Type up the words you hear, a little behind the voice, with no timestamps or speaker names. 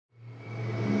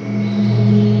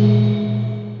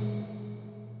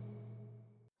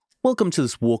Welcome to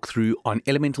this walkthrough on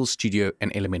Elemental Studio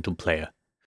and Elemental Player.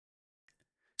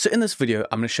 So in this video,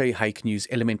 I'm going to show you how you can use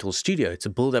Elemental Studio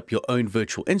to build up your own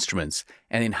virtual instruments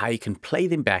and then how you can play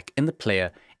them back in the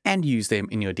player and use them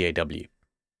in your DAW.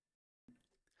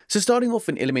 So starting off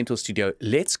in Elemental Studio,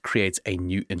 let's create a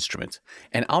new instrument.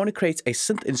 And I want to create a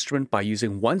synth instrument by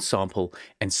using one sample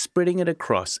and spreading it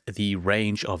across the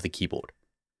range of the keyboard.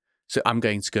 So I'm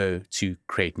going to go to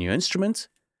Create New Instrument.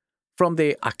 From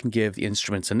there, I can give the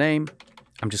instrument a name.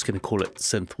 I'm just going to call it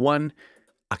Synth1.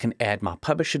 I can add my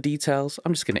publisher details.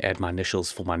 I'm just going to add my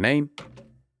initials for my name.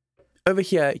 Over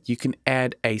here, you can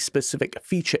add a specific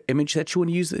feature image that you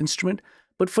want to use the instrument.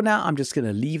 But for now, I'm just going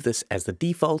to leave this as the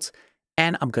default,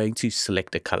 and I'm going to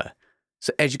select a color.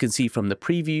 So as you can see from the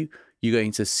preview, you're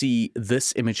going to see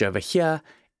this image over here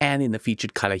and in the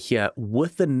featured color here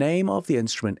with the name of the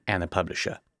instrument and the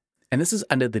publisher. And this is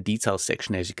under the details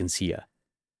section, as you can see here.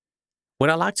 What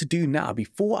I like to do now,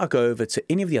 before I go over to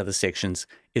any of the other sections,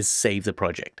 is save the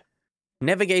project.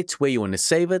 Navigate to where you want to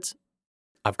save it.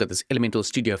 I've got this Elemental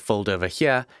Studio folder over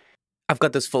here. I've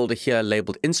got this folder here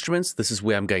labeled Instruments. This is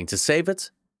where I'm going to save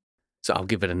it. So I'll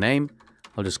give it a name.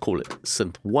 I'll just call it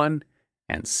Synth1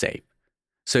 and save.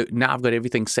 So now I've got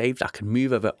everything saved. I can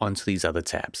move over onto these other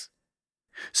tabs.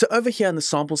 So over here in the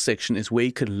sample section is where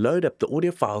you can load up the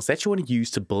audio files that you want to use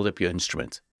to build up your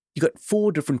instrument. You've got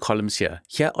 4 different columns here.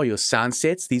 Here are your sound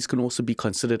sets. These can also be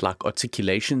considered like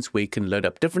articulations where you can load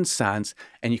up different sounds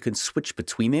and you can switch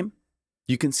between them.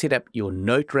 You can set up your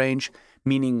note range,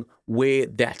 meaning where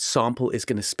that sample is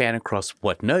going to span across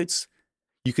what notes.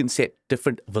 You can set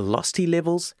different velocity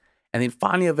levels. And then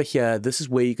finally over here, this is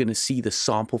where you're going to see the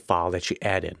sample file that you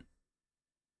add in.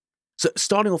 So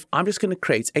starting off, I'm just going to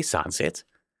create a sound set.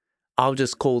 I'll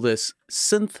just call this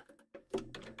Synth.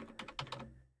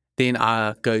 Then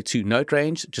I go to note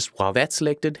range. Just while that's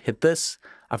selected, hit this.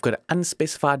 I've got an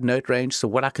unspecified note range. So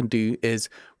what I can do is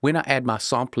when I add my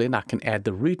sample in, I can add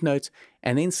the root note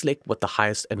and then select what the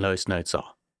highest and lowest notes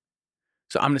are.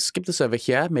 So I'm going to skip this over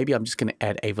here. Maybe I'm just going to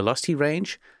add a velocity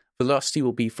range. Velocity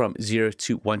will be from 0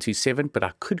 to 127, but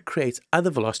I could create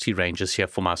other velocity ranges here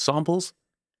for my samples.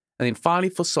 And then finally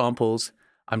for samples,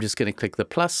 I'm just going to click the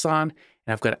plus sign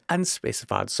and I've got an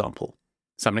unspecified sample.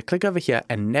 So I'm going to click over here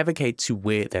and navigate to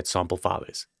where that sample file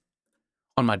is.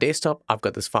 On my desktop, I've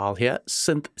got this file here,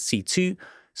 synth.c2.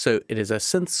 So it is a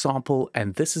synth sample,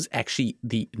 and this is actually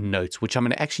the note, which I'm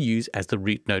going to actually use as the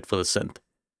root note for the synth.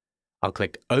 I'll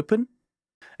click open.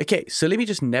 Okay, so let me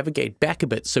just navigate back a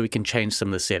bit so we can change some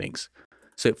of the settings.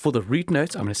 So for the root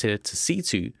note, I'm going to set it to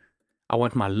C2. I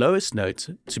want my lowest note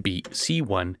to be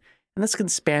C1, and this can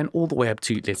span all the way up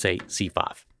to, let's say,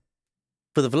 C5.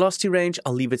 For the velocity range,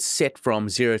 I'll leave it set from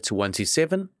 0 to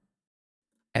 127.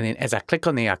 And then as I click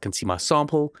on there, I can see my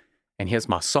sample, and here's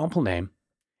my sample name.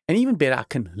 And even better, I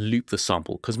can loop the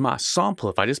sample, because my sample,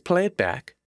 if I just play it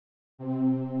back,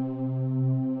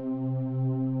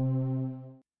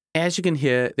 as you can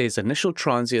hear, there's initial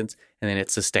transient, and then it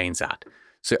sustains out.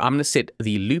 So I'm going to set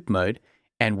the loop mode,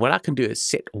 and what I can do is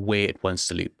set where it wants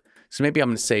to loop. So maybe I'm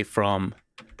going to say from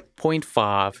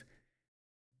 0.5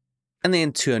 and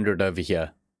then 200 over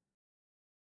here.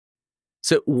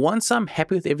 So once I'm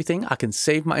happy with everything, I can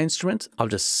save my instrument. I'll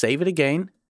just save it again.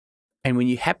 And when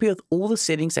you're happy with all the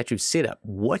settings that you've set up,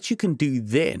 what you can do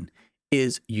then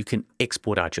is you can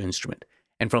export out your instrument.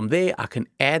 And from there, I can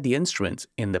add the instrument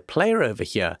in the player over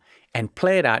here and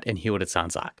play it out and hear what it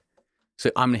sounds like.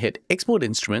 So I'm going to hit Export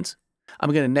Instrument.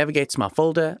 I'm going to navigate to my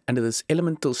folder. Under this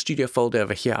Elemental Studio folder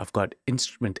over here, I've got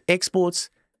Instrument Exports.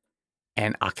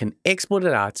 And I can export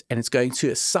it out, and it's going to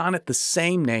assign it the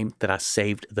same name that I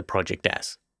saved the project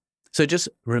as. So just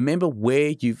remember where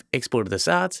you've exported this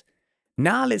out.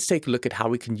 Now let's take a look at how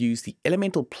we can use the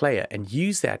Elemental Player and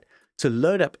use that to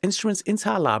load up instruments into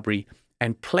our library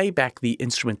and play back the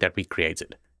instrument that we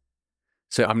created.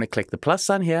 So I'm going to click the plus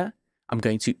sign here. I'm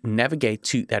going to navigate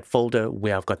to that folder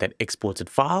where I've got that exported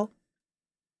file.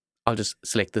 I'll just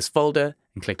select this folder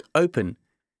and click Open,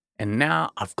 and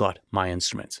now I've got my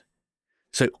instrument.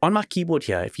 So on my keyboard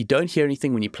here, if you don't hear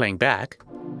anything when you're playing back,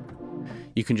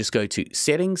 you can just go to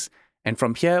Settings. And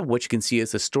from here, what you can see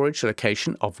is the storage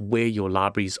location of where your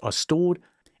libraries are stored.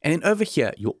 And then over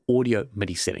here, your audio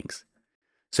MIDI settings.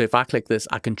 So if I click this,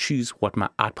 I can choose what my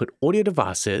output audio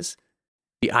device is,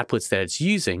 the outputs that it's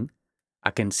using.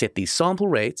 I can set the sample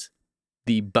rate,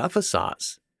 the buffer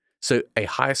size. So a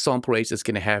higher sample rate is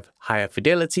going to have higher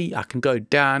fidelity. I can go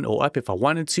down or up if I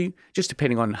wanted to, just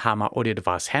depending on how my audio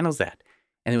device handles that.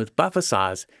 And then with buffer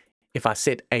size, if I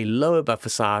set a lower buffer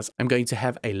size, I'm going to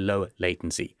have a lower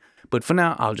latency. But for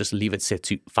now, I'll just leave it set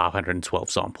to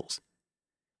 512 samples.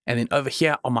 And then over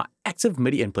here are my active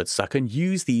MIDI inputs. So I can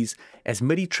use these as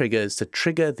MIDI triggers to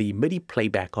trigger the MIDI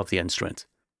playback of the instrument.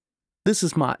 This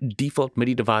is my default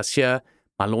MIDI device here,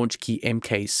 my launch key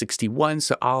MK61.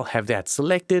 So I'll have that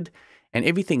selected and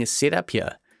everything is set up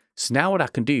here. So now what I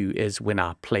can do is when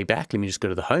I play back, let me just go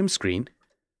to the home screen.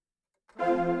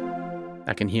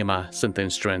 I can hear my synth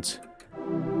instrument.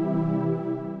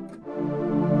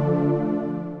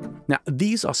 Now,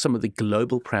 these are some of the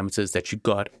global parameters that you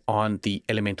got on the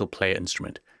Elemental Player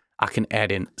instrument. I can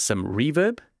add in some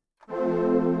reverb,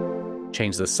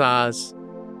 change the size,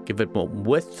 give it more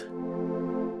width,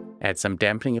 add some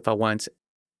dampening if I want,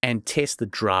 and test the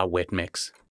dry-wet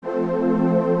mix. I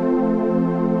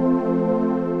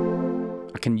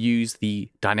can use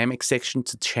the dynamic section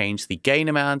to change the gain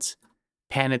amount,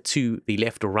 pan it to the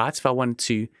left or right if I want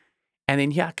to, and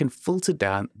then here I can filter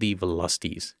down the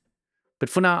velocities. But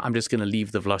for now, I'm just going to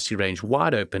leave the velocity range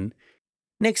wide open.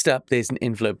 Next up, there's an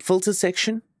envelope filter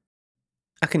section.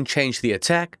 I can change the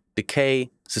attack, decay,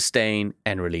 sustain,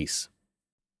 and release.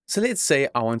 So let's say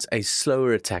I want a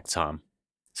slower attack time.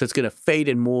 So it's going to fade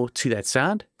in more to that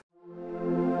sound.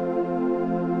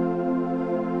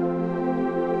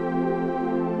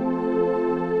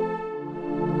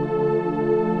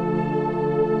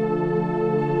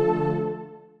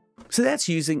 So that's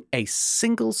using a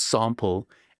single sample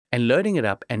and loading it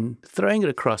up and throwing it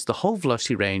across the whole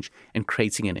velocity range and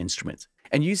creating an instrument.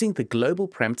 And using the global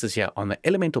parameters here on the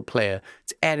Elemental Player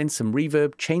to add in some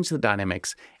reverb, change the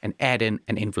dynamics, and add in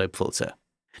an envelope filter.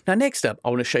 Now next up, I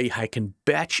want to show you how you can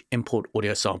batch import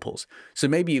audio samples. So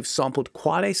maybe you've sampled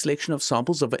quite a selection of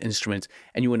samples of an instrument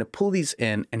and you want to pull these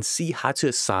in and see how to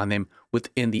assign them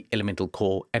within the Elemental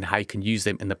Core and how you can use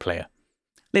them in the player.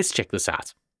 Let's check this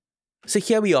out. So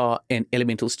here we are in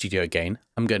Elemental Studio again.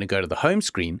 I'm going to go to the home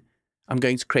screen. I'm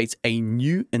going to create a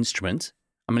new instrument.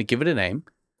 I'm going to give it a name.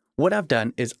 What I've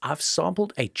done is I've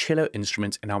sampled a cello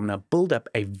instrument and I'm going to build up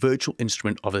a virtual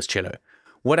instrument of this cello.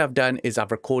 What I've done is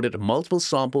I've recorded multiple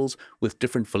samples with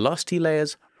different velocity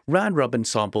layers, round robin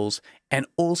samples, and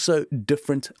also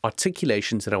different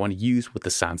articulations that I want to use with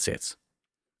the sound sets.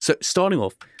 So starting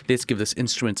off, let's give this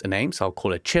instrument a name. So I'll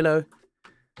call it cello.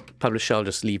 Publisher, I'll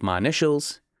just leave my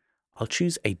initials. I'll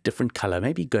choose a different color,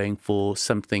 maybe going for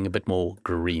something a bit more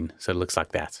green. So it looks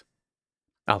like that.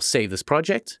 I'll save this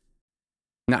project.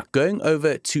 Now going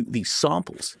over to the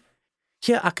samples.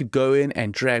 Here I could go in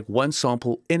and drag one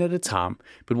sample in at a time,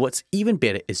 but what's even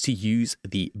better is to use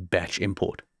the batch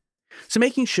import. So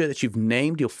making sure that you've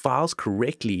named your files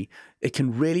correctly, it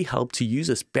can really help to use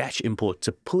this batch import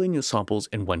to pull in your samples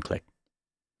in one click.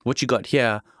 What you got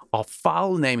here are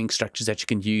file naming structures that you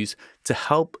can use to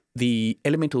help the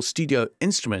Elemental Studio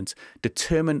instrument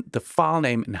determine the file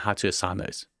name and how to assign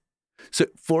those. So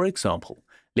for example,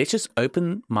 let's just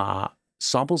open my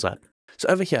samples up. So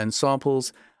over here in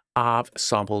samples, I've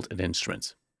sampled an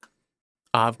instrument.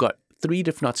 I've got 3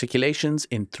 different articulations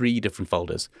in 3 different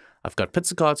folders. I've got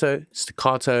pizzicato,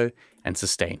 staccato, and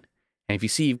sustain. And if you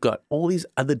see, you've got all these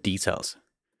other details.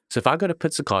 So if I go to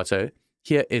pizzicato,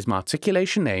 here is my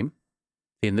articulation name.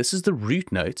 Then this is the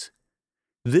root note.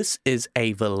 This is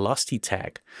a velocity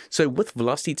tag. So with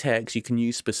velocity tags, you can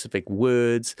use specific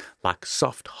words like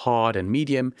soft, hard, and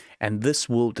medium, and this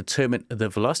will determine the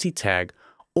velocity tag,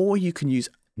 or you can use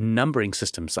numbering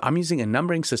systems. So I'm using a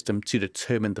numbering system to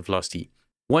determine the velocity,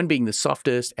 1 being the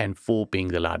softest and 4 being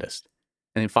the loudest.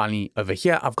 And then finally over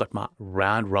here, I've got my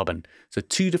round robin. So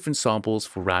 2 different samples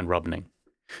for round robining.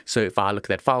 So if I look at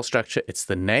that file structure, it's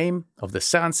the name of the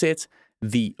sound set,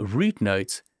 the root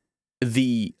note,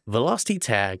 the velocity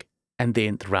tag, and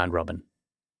then the round robin.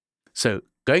 So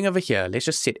going over here, let's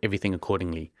just set everything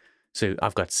accordingly. So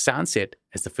I've got sound set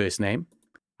as the first name,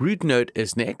 root note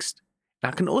is next.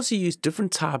 I can also use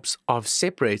different types of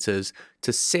separators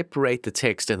to separate the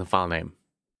text in the file name.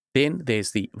 Then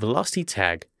there's the velocity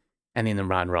tag and then the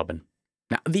round robin.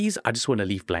 Now these I just want to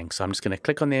leave blank. So I'm just going to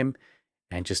click on them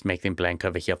and just make them blank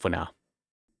over here for now.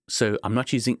 So I'm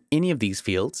not using any of these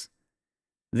fields.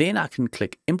 Then I can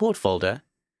click import folder.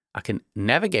 I can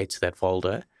navigate to that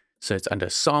folder. So it's under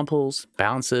samples,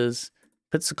 bounces,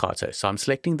 pizzicato. So I'm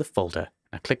selecting the folder.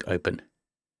 I click open.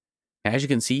 Now, as you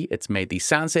can see, it's made the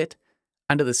sound set.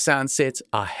 Under the sound set,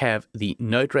 I have the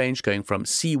note range going from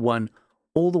C1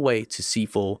 all the way to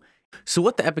C4. So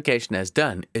what the application has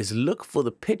done is look for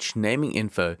the pitch naming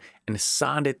info and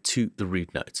assigned it to the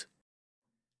root note.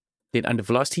 Then under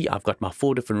velocity, I've got my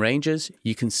 4 different ranges.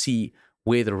 You can see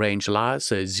where the range lies.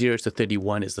 So 0 to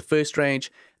 31 is the first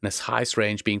range, and this highest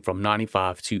range being from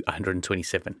 95 to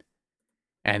 127.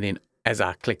 And then as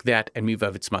I click that and move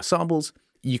over to my samples,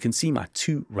 you can see my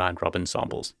 2 round robin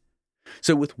samples.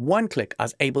 So with one click, I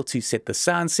was able to set the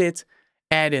sound set,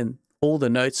 add in all the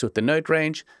notes with the note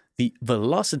range, the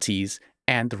velocities,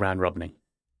 and the round robining.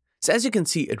 So as you can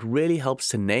see, it really helps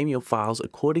to name your files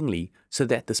accordingly so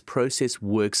that this process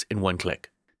works in one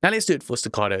click. Now let's do it for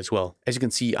staccato as well. As you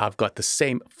can see, I've got the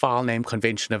same file name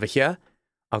convention over here.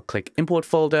 I'll click import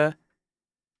folder,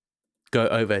 go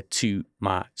over to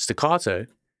my staccato,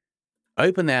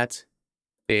 open that.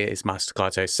 There's my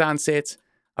staccato sound set.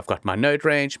 I've got my note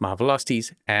range, my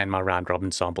velocities, and my round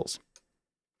robin samples.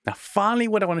 Now finally,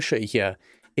 what I want to show you here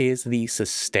is the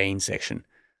sustain section.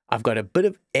 I've got a bit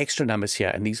of extra numbers here,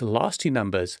 and these last two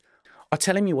numbers are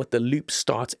telling me what the loop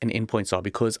starts and endpoints are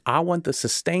because I want the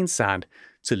sustain sound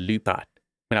to loop out.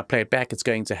 When I play it back, it's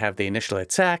going to have the initial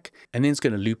attack, and then it's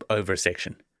going to loop over a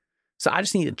section. So I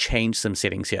just need to change some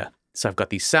settings here. So I've got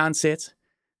the sound set,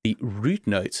 the root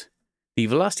note, the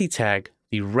velocity tag,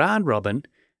 the round robin, and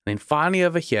then finally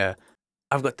over here,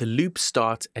 I've got the loop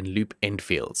start and loop end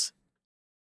fields.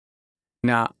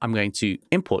 Now I'm going to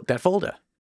import that folder.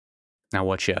 Now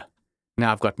watch here.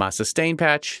 Now I've got my sustain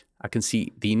patch. I can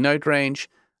see the note range.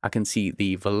 I can see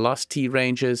the velocity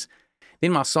ranges.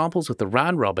 Then my samples with the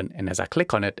round robin. And as I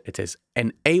click on it, it has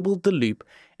enabled the loop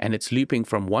and it's looping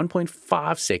from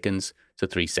 1.5 seconds to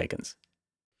 3 seconds.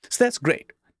 So that's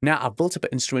great. Now I've built up an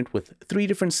instrument with 3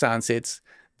 different sound sets,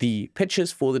 the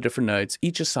pitches for the different notes,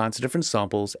 each assigned to different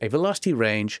samples, a velocity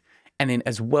range, and then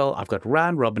as well, I've got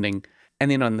round robining. And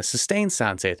then on the sustain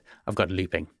sound set, I've got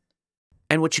looping.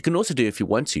 And what you can also do if you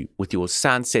want to, with your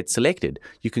sound set selected,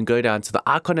 you can go down to the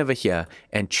icon over here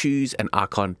and choose an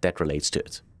icon that relates to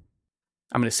it.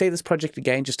 I'm going to save this project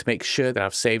again just to make sure that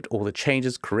I've saved all the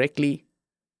changes correctly.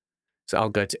 So I'll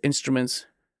go to Instruments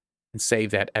and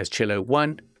save that as Cello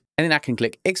 1. And then I can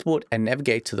click Export and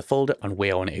navigate to the folder on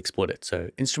where I want to export it. So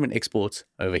Instrument Exports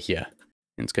over here.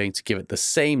 And it's going to give it the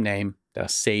same name that I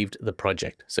saved the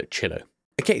project, so Cello.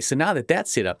 Okay, so now that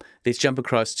that's set up, let's jump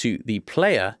across to the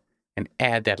player and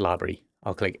add that library.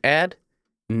 I'll click Add,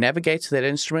 navigate to that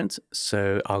instrument.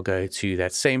 So I'll go to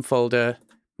that same folder,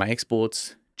 my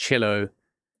exports, Cello,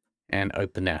 and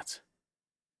open that.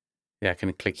 Yeah, I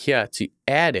can click here to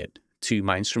add it to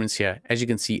my instruments here. As you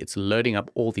can see, it's loading up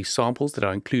all the samples that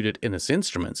are included in this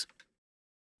instrument.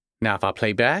 Now, if I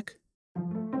play back,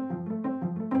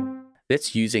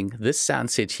 that's using this sound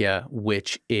set here,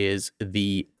 which is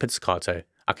the pizzicato.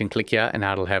 I can click here and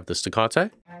now it'll have the staccato.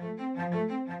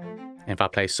 And if I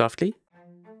play softly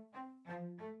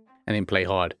and then play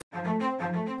hard,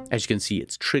 as you can see,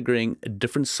 it's triggering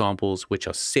different samples which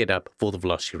are set up for the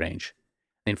velocity range.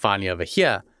 And then finally over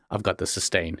here, I've got the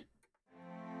sustain.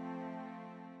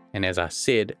 And as I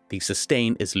said, the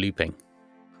sustain is looping.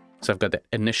 So I've got the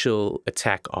initial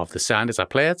attack of the sound as I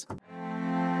play it.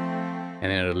 And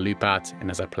then it'll loop out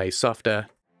and as I play softer.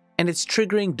 And it's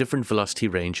triggering different velocity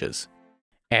ranges.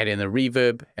 Add in the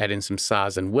reverb, add in some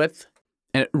size and width.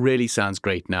 And it really sounds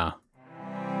great now.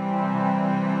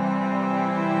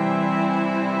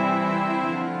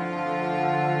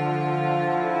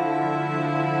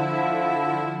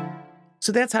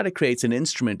 So that's how to create an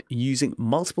instrument using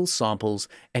multiple samples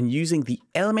and using the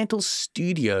Elemental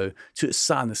Studio to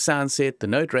assign the sound set, the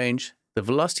note range, the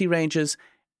velocity ranges,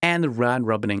 and the round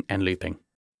robining and looping.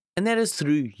 And that is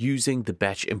through using the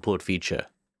batch import feature.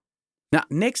 Now,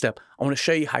 next up, I want to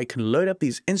show you how you can load up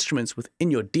these instruments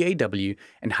within your DAW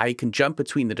and how you can jump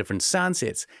between the different sound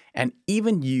sets and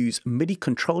even use MIDI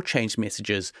control change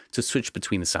messages to switch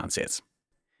between the sound sets.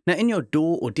 Now, in your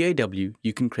DAW or DAW,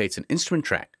 you can create an instrument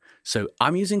track. So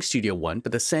I'm using Studio One,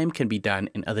 but the same can be done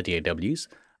in other DAWs.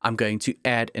 I'm going to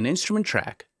add an instrument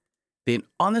track. Then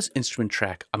on this instrument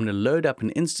track, I'm going to load up an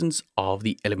instance of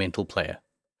the Elemental Player.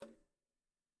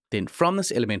 Then from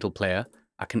this Elemental Player,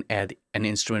 I can add an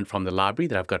instrument from the library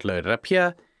that I've got loaded up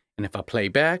here. And if I play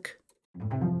back,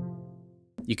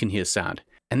 you can hear sound.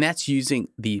 And that's using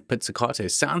the pizzicato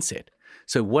sound set.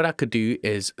 So what I could do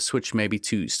is switch maybe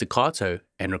to staccato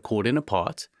and record in a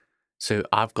part. So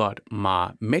I've got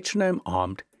my metronome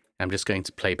armed. And I'm just going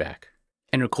to play back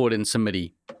and record in some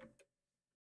MIDI.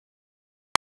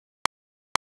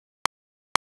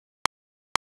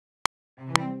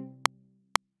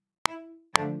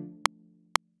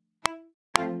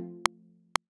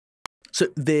 So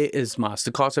there is my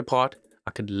staccato part.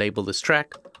 I could label this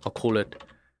track. I'll call it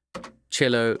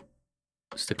Cello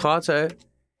Staccato.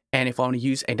 And if I want to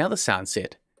use another sound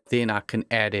set, then I can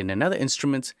add in another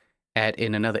instrument, add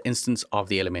in another instance of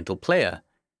the Elemental Player,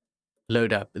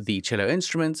 load up the cello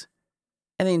instrument,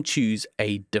 and then choose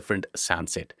a different sound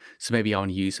set. So maybe I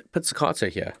want to use pizzicato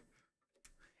here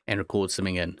and record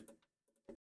something in.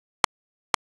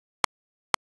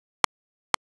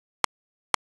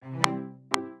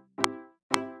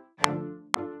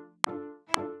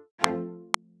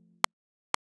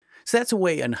 So that's a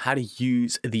way on how to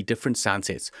use the different sound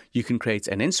sets. You can create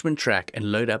an instrument track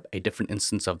and load up a different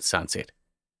instance of the sound set.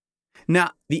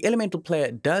 Now, the Elemental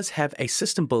Player does have a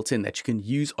system built in that you can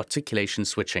use articulation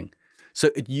switching. So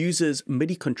it uses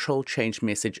MIDI control change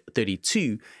message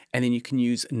 32, and then you can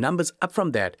use numbers up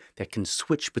from that can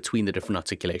switch between the different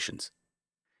articulations.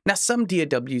 Now, some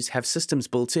DAWs have systems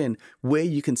built in where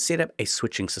you can set up a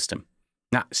switching system.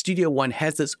 Now, Studio One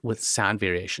has this with sound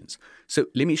variations. So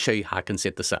let me show you how I can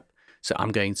set this up. So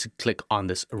I'm going to click on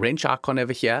this wrench icon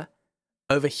over here.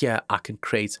 Over here, I can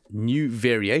create new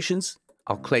variations.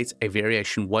 I'll create a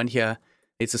variation 1 here.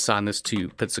 Let's assign this to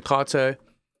pizzicato.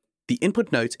 The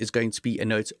input note is going to be a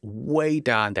note way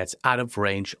down that's out of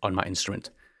range on my instrument.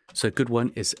 So a good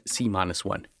one is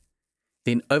C-1.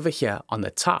 Then over here on the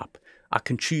top, I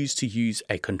can choose to use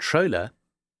a controller.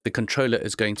 The controller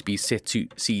is going to be set to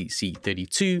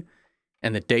CC32,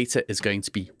 and the data is going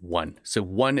to be 1. So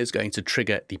 1 is going to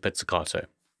trigger the pizzicato.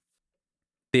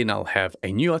 Then I'll have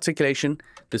a new articulation.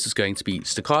 This is going to be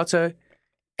staccato.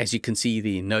 As you can see,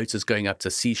 the note is going up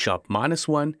to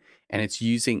C#-1, and it's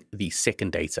using the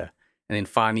second data. And then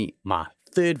finally, my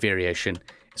third variation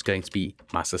is going to be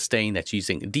my sustain that's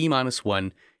using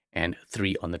D-1 and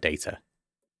 3 on the data.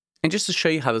 And just to show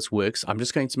you how this works, I'm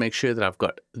just going to make sure that I've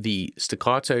got the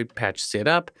staccato patch set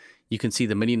up. You can see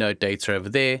the MIDI note data over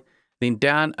there. Then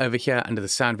down over here under the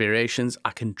sound variations,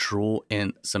 I can draw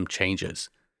in some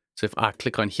changes. So if I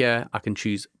click on here, I can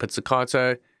choose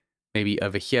pizzicato. Maybe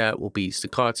over here will be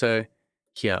staccato.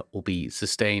 Here will be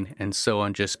sustain, and so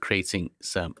on, just creating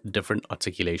some different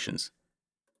articulations.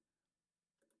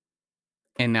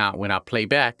 And now when I play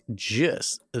back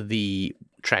just the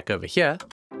track over here,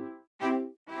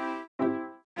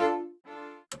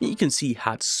 you can see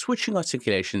how it's switching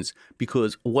articulations,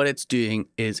 because what it's doing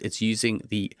is it's using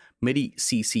the MIDI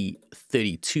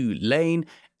CC32 lane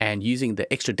and using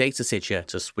the extra data set here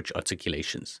to switch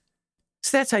articulations.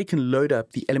 So that's how you can load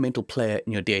up the Elemental Player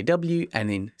in your DAW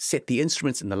and then set the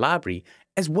instruments in the library,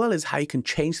 as well as how you can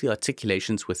change the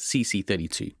articulations with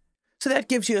CC32. So that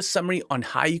gives you a summary on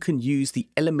how you can use the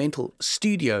Elemental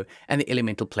Studio and the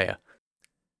Elemental Player.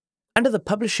 Under the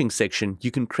publishing section,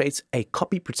 you can create a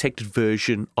copy protected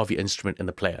version of your instrument in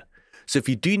the player. So if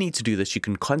you do need to do this, you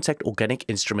can contact Organic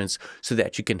Instruments so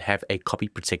that you can have a copy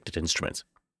protected instrument.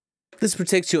 This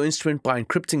protects your instrument by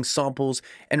encrypting samples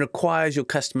and requires your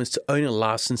customers to own a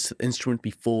license to the instrument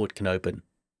before it can open.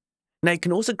 Now you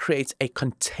can also create a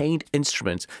contained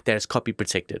instrument that is copy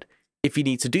protected. If you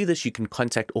need to do this, you can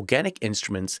contact Organic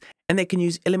Instruments and they can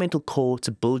use Elemental Core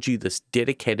to build you this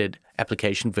dedicated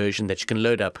application version that you can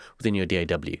load up within your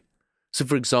DAW. So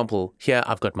for example, here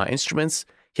I've got my instruments.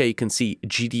 Here you can see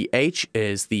GDH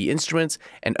is the instrument,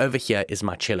 and over here is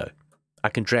my cello. I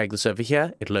can drag this over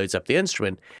here, it loads up the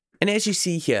instrument. And as you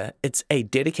see here, it's a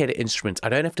dedicated instrument. I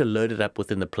don't have to load it up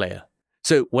within the player.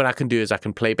 So what I can do is I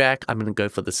can play back. I'm going to go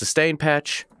for the sustain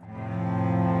patch.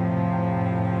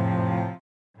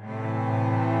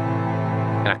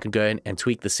 And I can go in and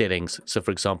tweak the settings. So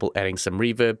for example, adding some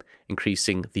reverb,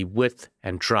 increasing the width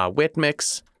and dry wet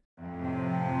mix.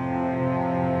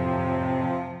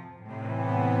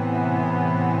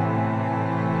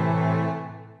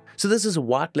 So this is a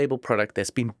white label product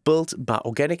that's been built by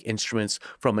Organic Instruments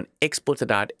from an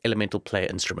exported out Elemental Player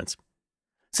instrument.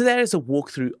 So that is a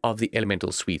walkthrough of the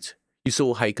Elemental Suite. You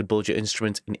saw how you could build your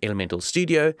instrument in Elemental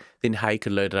Studio, then how you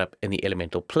could load it up in the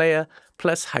Elemental Player,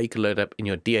 plus how you could load it up in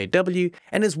your DAW,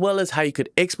 and as well as how you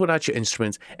could export out your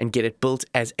instrument and get it built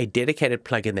as a dedicated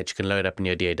plugin that you can load up in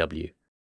your DAW.